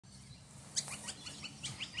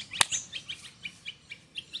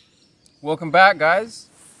Welcome back, guys.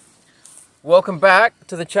 Welcome back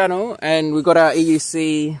to the channel, and we got our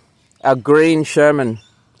EUC, our green Sherman.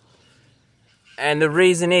 And the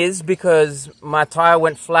reason is because my tire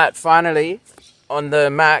went flat finally on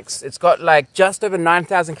the max. It's got like just over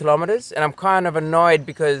 9,000 kilometers, and I'm kind of annoyed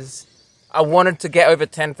because I wanted to get over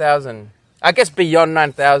 10,000. I guess beyond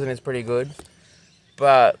 9,000 is pretty good,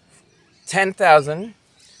 but 10,000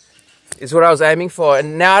 is what I was aiming for.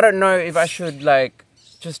 And now I don't know if I should like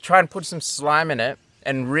just try and put some slime in it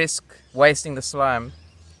and risk wasting the slime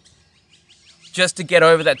just to get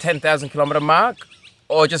over that 10,000 kilometer mark,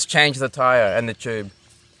 or just change the tire and the tube.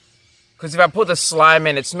 Because if I put the slime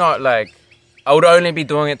in, it's not like, I would only be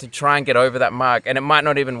doing it to try and get over that mark, and it might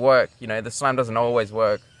not even work. You know, the slime doesn't always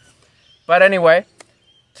work. But anyway,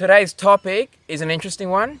 today's topic is an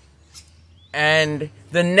interesting one. And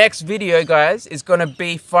the next video, guys, is going to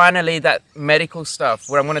be finally that medical stuff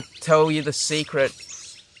where I'm going to tell you the secret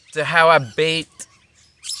to how I beat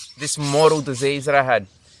this mortal disease that I had.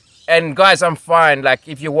 And guys, I'm fine. Like,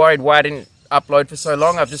 if you're worried why I didn't upload for so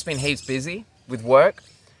long, I've just been heaps busy with work.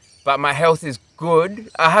 But my health is good.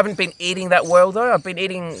 I haven't been eating that well though. I've been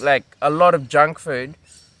eating like a lot of junk food,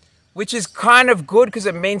 which is kind of good because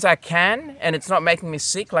it means I can, and it's not making me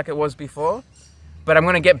sick like it was before. But I'm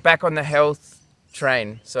going to get back on the health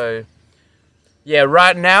train. So yeah,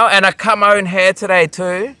 right now. And I cut my own hair today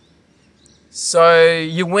too. So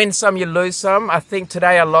you win some, you lose some. I think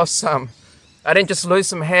today I lost some. I didn't just lose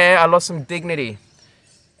some hair, I lost some dignity.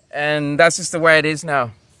 And that's just the way it is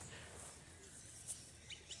now.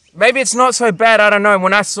 Maybe it's not so bad, I don't know.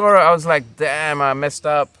 When I saw it, I was like, damn, I messed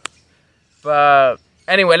up. But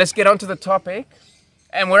anyway, let's get on to the topic.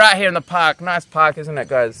 And we're out here in the park. Nice park, isn't it,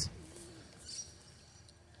 guys?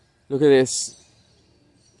 Look at this.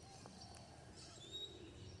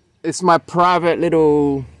 It's my private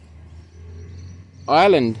little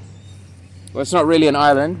island. Well, it's not really an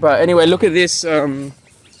island, but anyway, look at this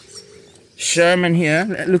Sherman here.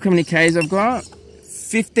 Look how many Ks I've got.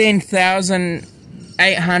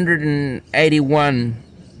 15,881.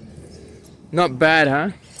 Not bad,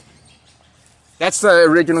 huh? That's the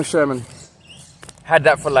original Sherman. Had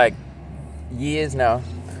that for like years now.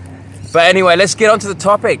 But anyway, let's get on to the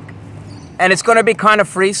topic. And it's going to be kind of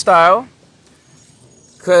freestyle,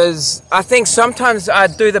 because I think sometimes I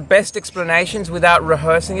do the best explanations without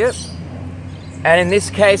rehearsing it. And in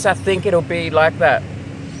this case, I think it'll be like that.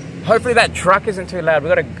 Hopefully that truck isn't too loud. We've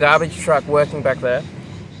got a garbage truck working back there.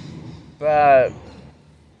 But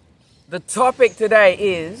the topic today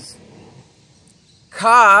is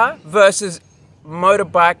car versus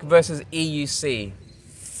motorbike versus EUC.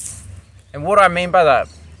 And what do I mean by that?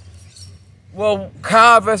 Well,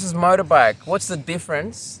 car versus motorbike. What's the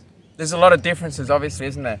difference? There's a lot of differences, obviously,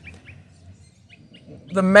 isn't there?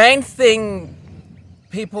 The main thing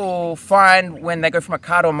people find when they go from a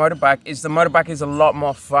car to a motorbike is the motorbike is a lot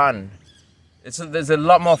more fun. There's a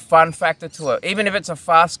lot more fun factor to it. Even if it's a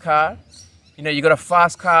fast car, you know, you got a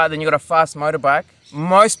fast car, then you got a fast motorbike.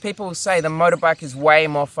 Most people say the motorbike is way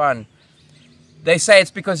more fun. They say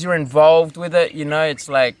it's because you're involved with it, you know, it's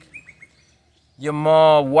like you're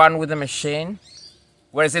more one with the machine.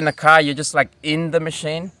 Whereas in the car, you're just like in the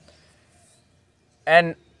machine.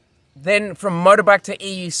 And then from motorbike to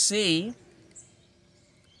EUC,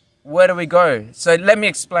 where do we go? So let me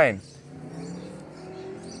explain.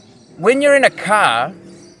 When you're in a car,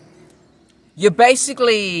 you're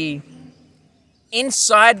basically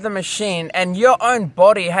inside the machine, and your own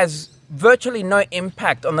body has virtually no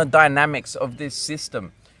impact on the dynamics of this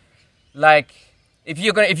system. Like, if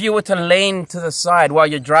you were to lean to the side while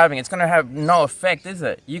you're driving, it's going to have no effect, is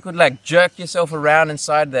it? You could like jerk yourself around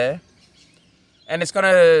inside there, and it's going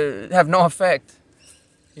to have no effect.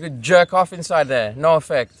 You could jerk off inside there, no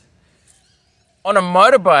effect. On a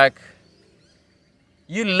motorbike,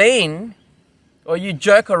 you lean or you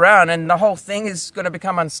jerk around and the whole thing is going to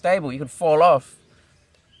become unstable. You could fall off.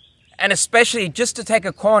 And especially just to take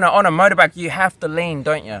a corner on a motorbike, you have to lean,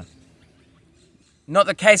 don't you? Not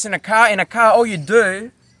the case in a car. In a car, all you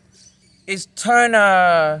do is turn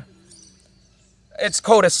it's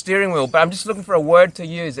called a steering wheel, but I'm just looking for a word to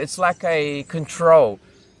use. It's like a control,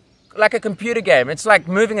 like a computer game. It's like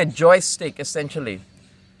moving a joystick, essentially.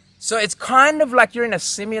 So it's kind of like you're in a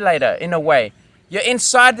simulator in a way. You're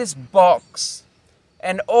inside this box,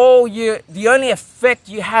 and the only effect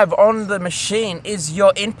you have on the machine is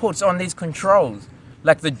your inputs on these controls,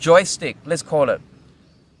 like the joystick, let's call it.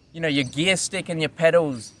 You know, your gear stick and your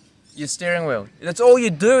pedals, your steering wheel. That's all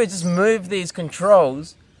you do is just move these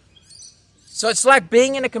controls. So it's like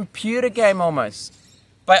being in a computer game almost.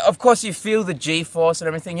 But of course you feel the G-force and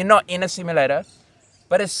everything. You're not in a simulator.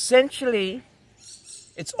 But essentially,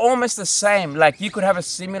 It's almost the same. Like you could have a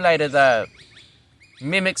simulator that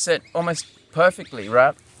mimics it almost perfectly,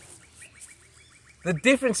 right? The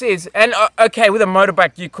difference is, and okay, with a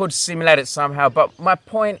motorbike you could simulate it somehow, but my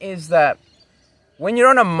point is that when you're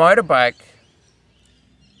on a motorbike,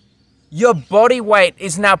 your body weight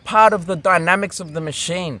is now part of the dynamics of the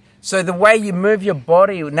machine. So the way you move your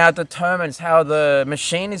body now determines how the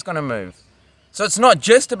machine is going to move. So it's not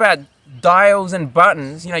just about dials and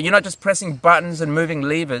buttons. You know, you're not just pressing buttons and moving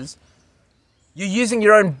levers. You're using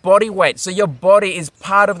your own body weight. So your body is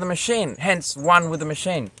part of the machine, hence one with the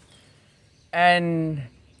machine. And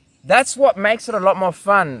that's what makes it a lot more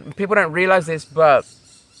fun. People don't realize this, but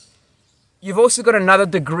you've also got another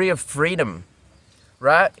degree of freedom,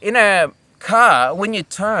 right? In a car, when you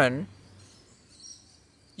turn,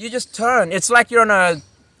 you just turn. It's like you're on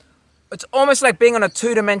it's almost like being on a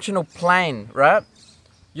two-dimensional plane, right?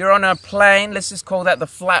 You're on a plane, let's just call that the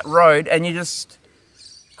flat road, and you just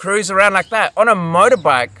cruise around like that. On a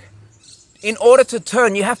motorbike, in order to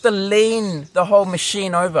turn, you have to lean the whole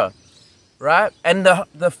machine over, right? And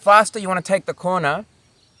the faster you want to take the corner,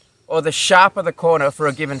 or the sharper the corner for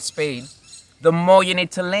a given speed, the more you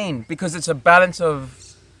need to lean, because it's a balance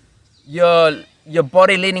of your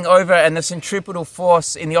body leaning over and the centripetal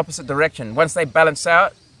force in the opposite direction. Once they balance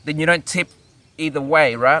out, then you don't tip either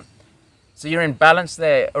way, right? So you're in balance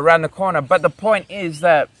there around the corner. But the point is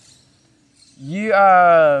that you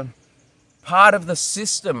are part of the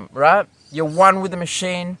system, right? You're one with the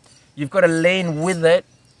machine. You've got to lean with it.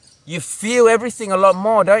 You feel everything a lot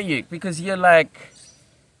more, don't you? Because you're like,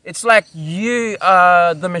 it's like you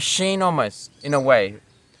are the machine almost, in a way,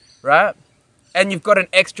 right? And you've got an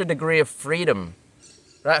extra degree of freedom,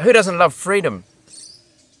 right? Who doesn't love freedom?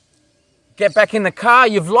 Get back in the car,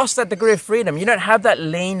 you've lost that degree of freedom. You don't have that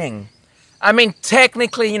leaning. I mean,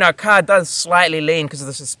 technically, you know, a car does slightly lean because of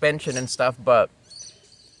the suspension and stuff, but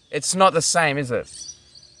it's not the same, is it?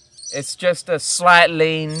 It's just a slight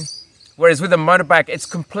lean. Whereas with a motorbike, it's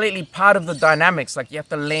completely part of the dynamics. Like you have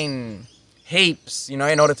to lean heaps, you know,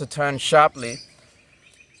 in order to turn sharply.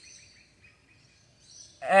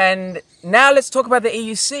 And now let's talk about the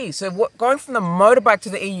EUC. So going from the motorbike to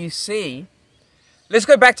the EUC, let's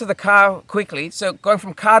go back to the car quickly. So going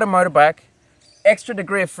from car to motorbike, extra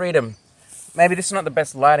degree of freedom. Maybe this is not the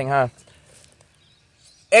best lighting, huh?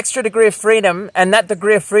 Extra degree of freedom, and that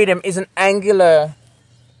degree of freedom is an angular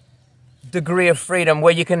degree of freedom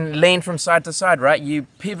where you can lean from side to side, right? You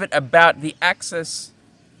pivot about the axis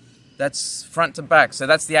that's front to back. So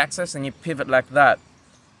that's the axis, and you pivot like that,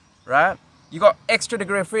 right? You got extra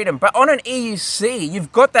degree of freedom. But on an EUC,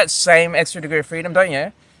 you've got that same extra degree of freedom, don't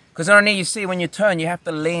you? Because on an EUC, when you turn, you have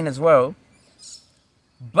to lean as well.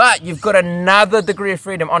 But you've got another degree of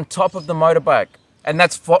freedom on top of the motorbike, and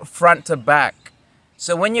that's front to back.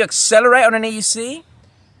 So when you accelerate on an EUC,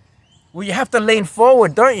 well, you have to lean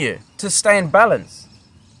forward, don't you, to stay in balance.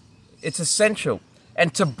 It's essential.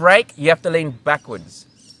 And to brake, you have to lean backwards.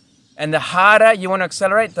 And the harder you want to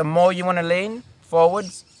accelerate, the more you want to lean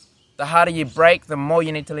forwards. The harder you brake, the more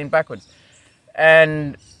you need to lean backwards.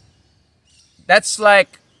 And that's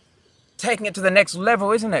like taking it to the next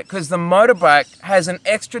level, isn't it? Because the motorbike has an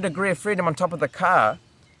extra degree of freedom on top of the car,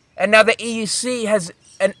 and now the EUC has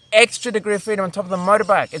an extra degree of freedom on top of the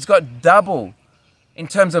motorbike. It's got double in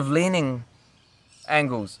terms of leaning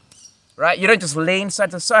angles, right? You don't just lean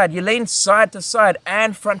side to side, you lean side to side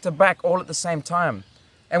and front to back all at the same time.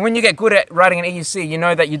 And when you get good at riding an EUC, you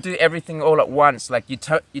know that you do everything all at once. Like you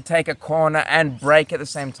take a corner and brake at the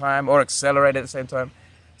same time, or accelerate at the same time.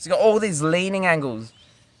 So you got all these leaning angles.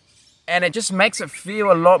 And it just makes it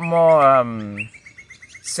feel a lot more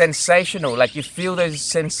sensational. Like you feel those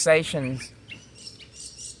sensations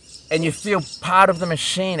and you feel part of the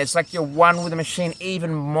machine. It's like you're one with the machine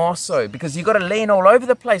even more so, because you've got to lean all over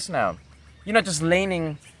the place now. You're not just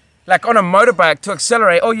leaning like on a motorbike. To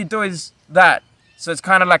accelerate, all you do is that. So it's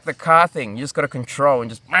kind of like the car thing. You just got to control and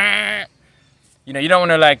just, you know, you don't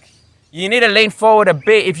want to like, you need to lean forward a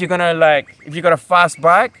bit if you're going to like, if you've got a fast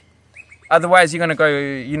bike. Otherwise, you're going to go,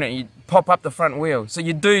 you know, you pop up the front wheel. So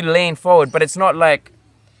you do lean forward, but it's not like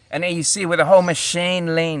an EUC where the whole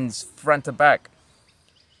machine leans front to back,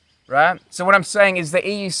 right? So what I'm saying is the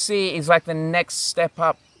EUC is like the next step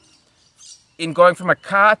up in going from a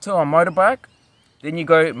car to a motorbike. Then you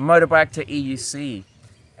go motorbike to EUC.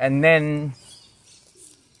 And then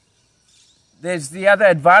there's the other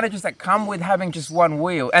advantages that come with having just one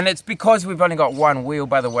wheel. And it's because we've only got one wheel,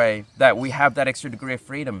 by the way, that we have that extra degree of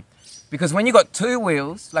freedom. Because when you've got two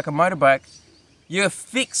wheels, like a motorbike, you're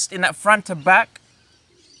fixed in that front to back.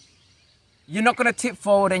 You're not going to tip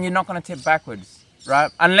forward and you're not going to tip backwards.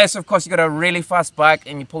 right? Unless, of course, you got a really fast bike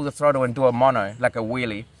and you pull the throttle and do a mono, like a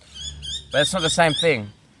wheelie. But it's not the same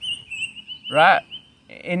thing, right?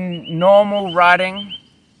 In normal riding,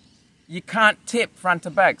 you can't tip front to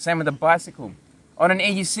back. Same with a bicycle. On an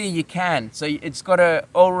EUC, you can. So it's got to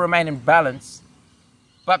all remain in balance.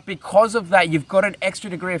 But because of that, you've got an extra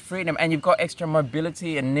degree of freedom and you've got extra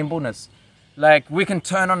mobility and nimbleness. Like, we can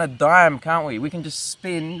turn on a dime, can't we? We can just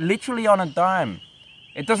spin literally on a dime.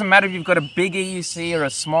 It doesn't matter if you've got a big EUC or a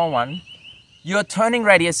small one. Your turning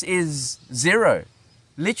radius is 0.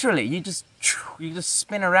 Literally, you just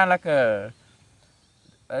spin around like a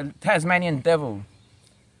Tasmanian devil.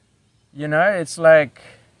 You know, it's like,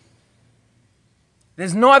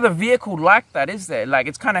 there's no other vehicle like that, is there? Like,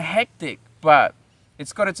 it's kind of hectic, but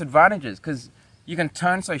it's got its advantages because you can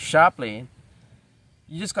turn so sharply.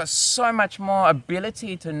 You just got so much more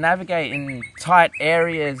ability to navigate in tight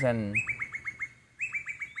areas, and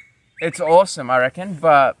it's awesome, I reckon.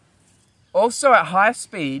 But also at high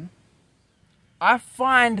speed, I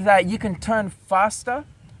find that you can turn faster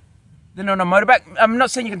than on a motorbike. I'm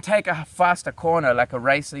not saying you can take a faster corner like a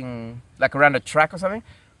racing, like around a track or something,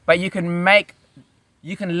 but you can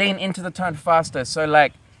lean into the turn faster. So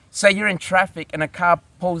like, say you're in traffic and a car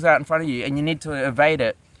pulls out in front of you and you need to evade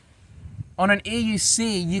it. On an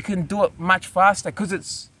EUC, you can do it much faster because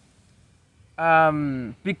it's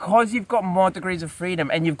because you've got more degrees of freedom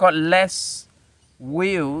and you've got less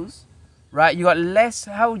wheels, right? You got less.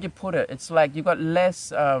 How would you put it? It's like you've got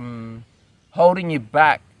less holding you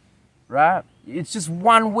back, right? It's just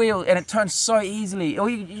one wheel and it turns so easily. Or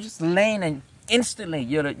you just lean and instantly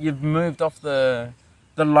you've moved off the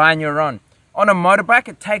line you're on. On a motorbike,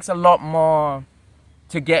 it takes a lot more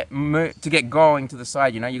to get going to the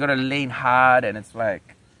side, you know. You got to lean hard, and it's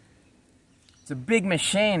like, it's a big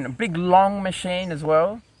machine, a big long machine as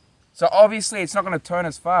well. So obviously it's not going to turn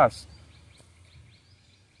as fast.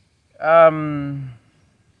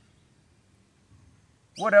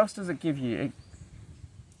 What else does it give you?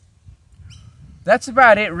 That's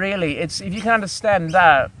about it, really. It's, if you can understand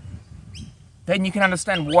that, then you can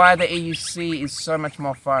understand why the EUC is so much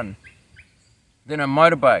more fun than a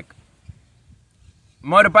motorbike.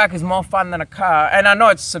 Motorbike is more fun than a car, and I know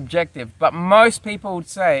it's subjective, but most people would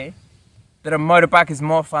say that a motorbike is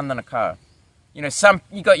more fun than a car. You know,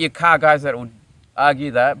 you got your car guys that would argue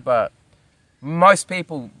that, but most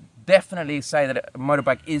people definitely say that a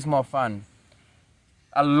motorbike is more fun.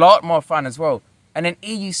 A lot more fun as well. And an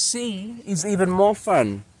EUC is even more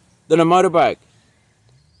fun than a motorbike,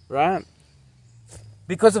 right?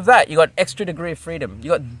 Because of that, you got extra degree of freedom. You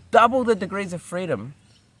got double the degrees of freedom.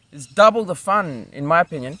 It's double the fun, in my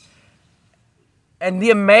opinion. And the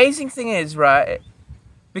amazing thing is, right,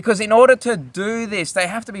 because in order to do this, they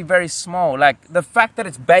have to be very small. Like, the fact that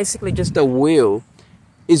it's basically just a wheel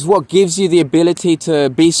is what gives you the ability to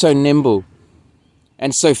be so nimble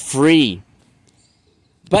and so free.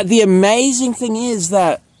 But the amazing thing is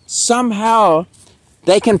that somehow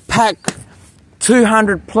they can pack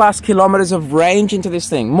 200 plus kilometers of range into this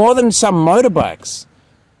thing. More than some motorbikes.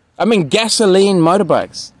 I mean, gasoline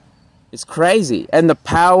motorbikes. It's crazy. And the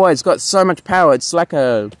power, it's got so much power. It's like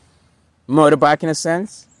a motorbike in a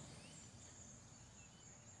sense.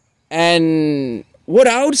 And what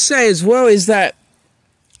I would say as well is that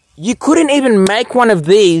you couldn't even make one of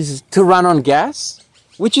these to run on gas,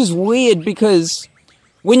 which is weird because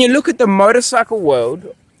when you look at the motorcycle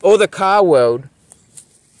world or the car world,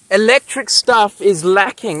 electric stuff is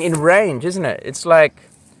lacking in range, isn't it? It's like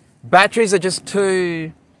batteries are just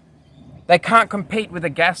too... They can't compete with a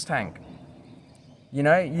gas tank. You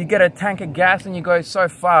know, you get a tank of gas and you go so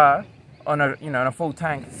far on a, on a full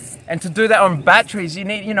tank. And to do that on batteries, you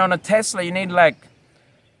need, on a Tesla, you need like,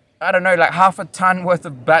 I don't know, like half a ton worth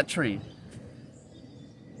of battery.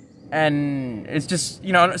 And it's just,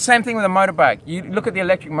 same thing with a motorbike. You look at the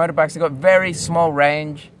electric motorbikes, they've got very small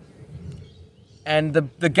range. And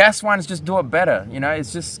the gas ones just do it better,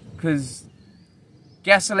 It's just because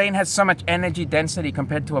gasoline has so much energy density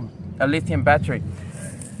compared to a lithium battery.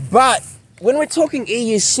 But when we're talking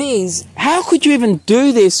EUCs, how could you even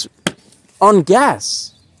do this on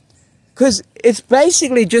gas? Because it's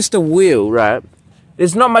basically just a wheel, right?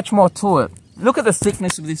 There's not much more to it. Look at the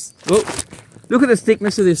thickness of this. Look at the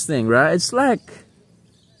thickness of this thing, right? It's like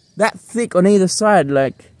that thick on either side.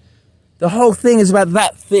 Like, the whole thing is about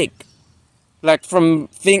that thick. Like from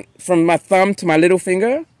my thumb to my little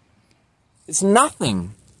finger, it's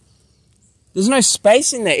nothing. There's no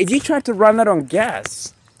space in there. If you tried to run that on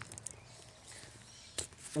gas,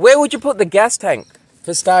 where would you put the gas tank,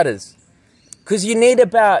 for starters? Because you need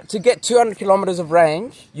about, to get 200 kilometers of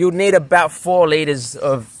range, you'll need about 4 liters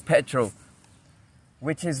of petrol,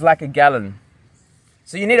 which is like a gallon.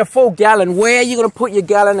 So you need a full gallon. Where are you going to put your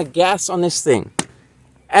gallon of gas on this thing?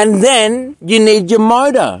 And then you need your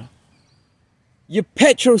motor. Your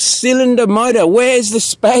petrol cylinder motor. Where's the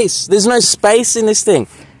space? There's no space in this thing.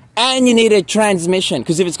 And you need a transmission,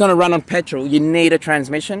 because if it's going to run on petrol, you need a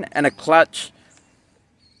transmission and a clutch.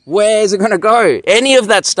 Where's it going to go? Any of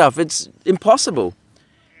that stuff, it's impossible.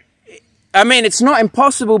 I mean, it's not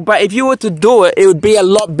impossible, but if you were to do it, it would be a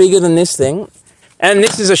lot bigger than this thing. And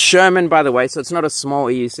this is a Sherman, by the way, so it's not a small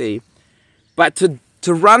EUC. But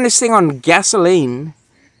to run this thing on gasoline,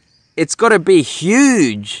 it's got to be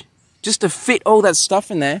huge just to fit all that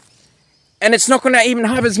stuff in there. And it's not going to even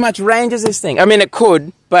have as much range as this thing. I mean, it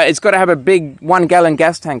could, but it's got to have a big 1 gallon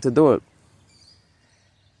gas tank to do it.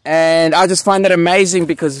 And I just find that amazing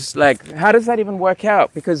because, like, how does that even work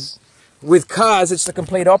out? Because with cars, it's the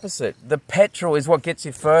complete opposite. The petrol is what gets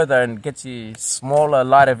you further and gets you smaller,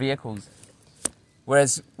 lighter vehicles.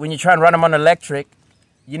 Whereas when you try and run them on electric,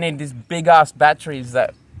 you need these big-ass batteries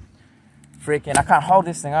that freaking... I can't hold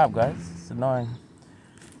this thing up, guys. It's annoying.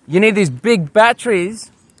 You need these big batteries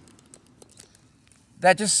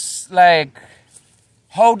that just, like,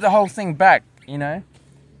 hold the whole thing back, you know?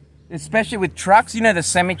 Especially with trucks, you know, the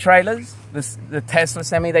semi-trailers, the Tesla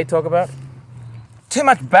semi they talk about. Too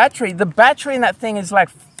much battery. The battery in that thing is like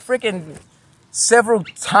freaking several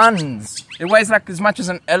tons. It weighs like as much as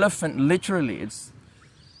an elephant, literally. It's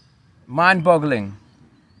mind-boggling.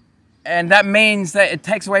 And that means that it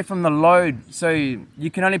takes away from the load. So you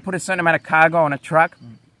can only put a certain amount of cargo on a truck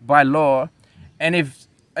by law. And if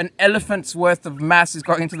an elephant's worth of mass is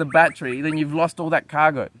going into the battery, then you've lost all that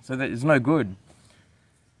cargo. So that it's no good.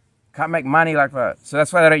 Can't make money like that. So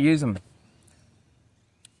that's why they don't use them.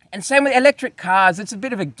 And same with electric cars. It's a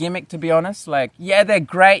bit of a gimmick, to be honest. Like, yeah, they're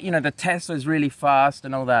great. You know, the Tesla's really fast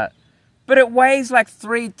and all that. But it weighs like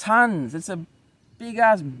 3 tons. It's a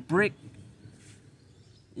big-ass brick.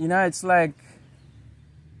 You know, it's like...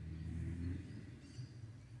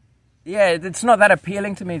 yeah, it's not that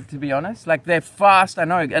appealing to me, to be honest. Like, they're fast. I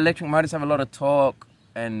know electric motors have a lot of torque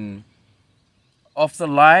and... off the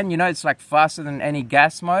line, you know, it's like faster than any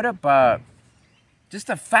gas motor, but just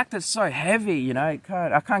the fact it's so heavy, you know,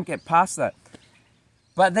 I can't get past that.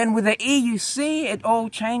 But then with the EUC, it all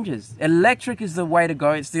changes. Electric is the way to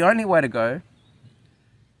go. It's the only way to go.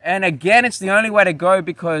 And again, it's the only way to go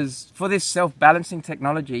because for this self-balancing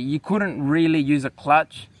technology, you couldn't really use a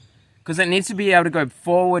clutch because it needs to be able to go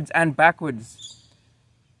forwards and backwards,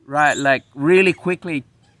 right? Like really quickly.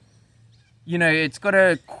 You know, it's got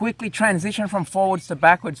to quickly transition from forwards to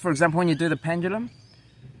backwards. For example, when you do the pendulum,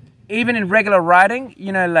 even in regular riding,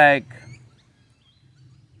 you know, like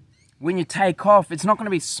when you take off, it's not going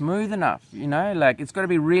to be smooth enough, you know, like it's got to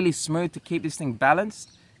be really smooth to keep this thing balanced.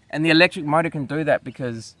 And the electric motor can do that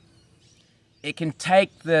because it can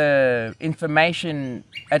take the information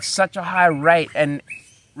at such a high rate and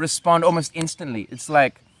respond almost instantly. It's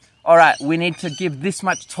like, all right, we need to give this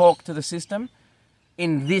much torque to the system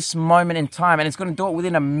in this moment in time, and it's going to do it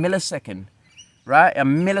within a millisecond, right? A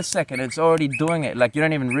millisecond, it's already doing it, like you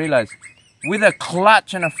don't even realize. With a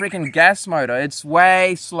clutch and a freaking gas motor, it's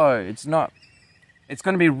way slow. It's not, it's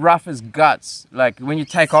going to be rough as guts. Like when you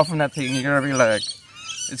take off on that thing, you're going to be like,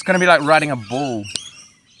 it's going to be like riding a bull.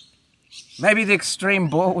 Maybe the extreme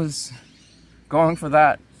bull was going for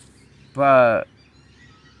that, but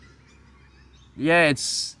yeah,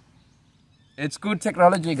 it's good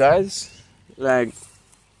technology, guys. Like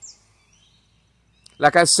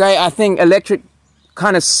I say, I think electric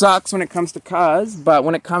kind of sucks when it comes to cars, but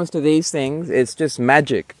when it comes to these things, it's just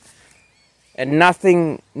magic. And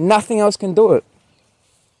nothing else can do it.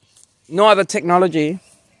 No other technology.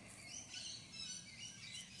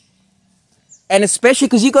 And especially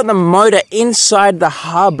because you got the motor inside the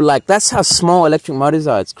hub. Like, that's how small electric motors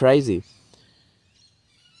are. It's crazy.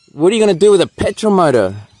 What are you going to do with a petrol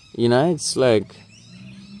motor? You know, it's like...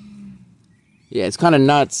 yeah, it's kind of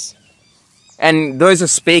nuts. And those are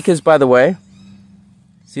speakers, by the way.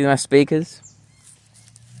 See my speakers?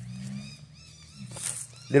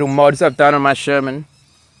 Little mods I've done on my Sherman.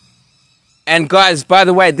 And guys, by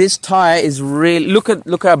the way, this tire is really...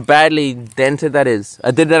 look how badly dented that is.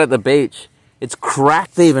 I did that at the beach. It's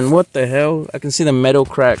cracked even. What the hell? I can see the metal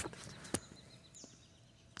cracked.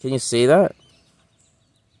 Can you see that?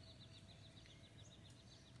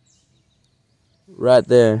 Right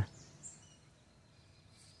there.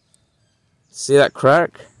 See that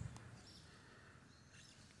crack?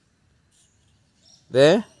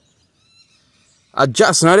 There? I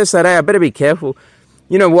just noticed that, I better be careful.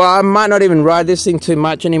 You know what, I might not even ride this thing too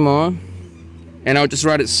much anymore. And I'll just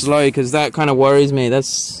ride it slow, because that kind of worries me.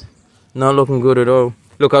 That's not looking good at all.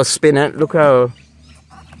 Look, I'll spin it. Look how...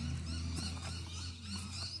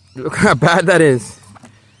 Look how bad that is.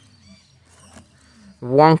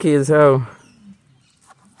 Wonky as hell.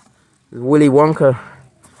 Willy Wonka.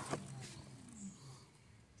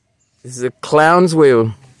 This is a clown's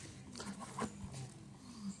wheel.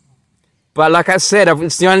 But like I said,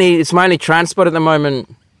 it's my only transport at the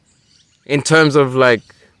moment in terms of like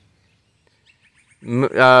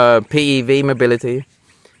PEV mobility.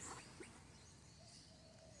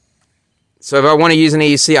 So if I want to use an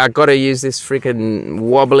EUC, I gotta use this freaking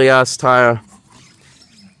wobbly ass tire.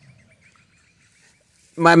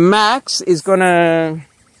 My max is gonna...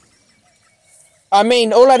 I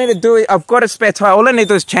mean, all I need to do is... I've got a spare tire. All I need to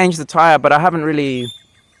do is change the tire, but I haven't really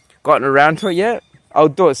gotten around to it yet. I'll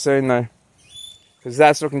do it soon though, because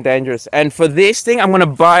that's looking dangerous. And for this thing, I'm gonna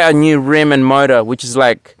buy a new rim and motor, which is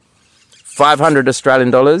like 500 Australian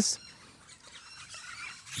dollars.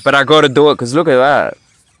 But I gotta do it, because look at that.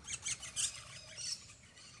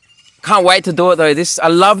 Can't wait to do it though. I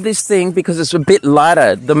love this thing because it's a bit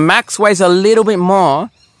lighter. The max weighs a little bit more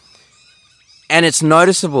and it's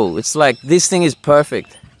noticeable. It's like, this thing is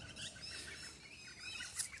perfect.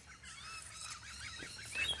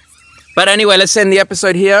 But anyway, let's end the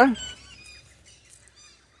episode here.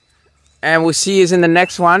 And we'll see you in the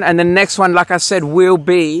next one. And the next one, like I said, will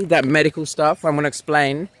be that medical stuff. I'm going to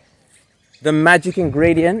explain the magic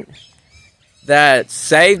ingredient that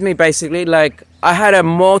saved me, basically. Like, I had a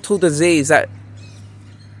mortal disease that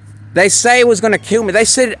they say it was going to kill me. They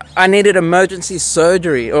said I needed emergency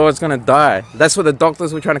surgery or I was going to die. That's what the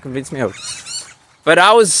doctors were trying to convince me of. But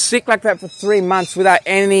I was sick like that for 3 months without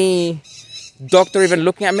any doctor even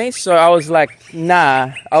looking at me. So I was like,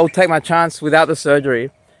 nah, I'll take my chance without the surgery.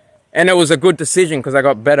 And it was a good decision because I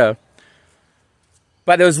got better.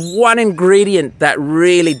 But there was one ingredient that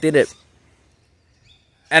really did it.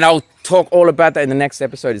 And I'll talk all about that in the next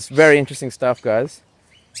episode. It's very interesting stuff, guys.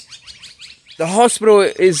 The hospital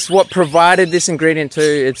is what provided this ingredient too.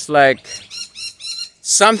 It's like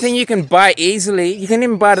something you can buy easily. You can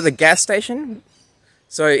even buy it at the gas station.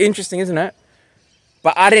 So interesting, isn't it?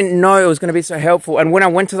 But I didn't know it was going to be so helpful. And when I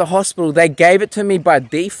went to the hospital, they gave it to me by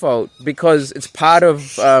default because it's part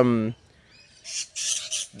of... they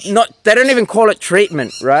don't even call it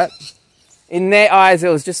treatment, right? In their eyes, it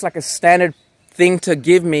was just like a standard thing to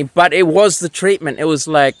give me, but it was the treatment. It was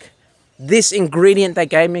like, this ingredient they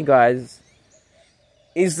gave me, guys,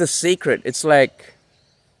 is the secret. It's like,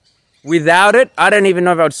 without it, I don't even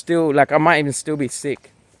know if I would still, like, I might even still be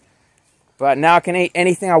sick. But now I can eat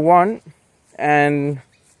anything I want, and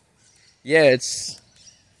yeah,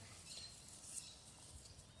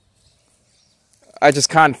 I just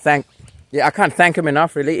can't thank, I can't thank them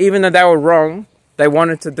enough, really. Even though they were wrong, they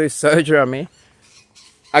wanted to do surgery on me.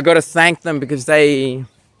 I got to thank them because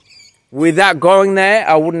without going there,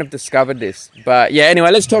 I wouldn't have discovered this. But yeah, anyway,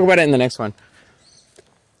 let's talk about it in the next one.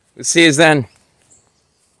 We'll see you then.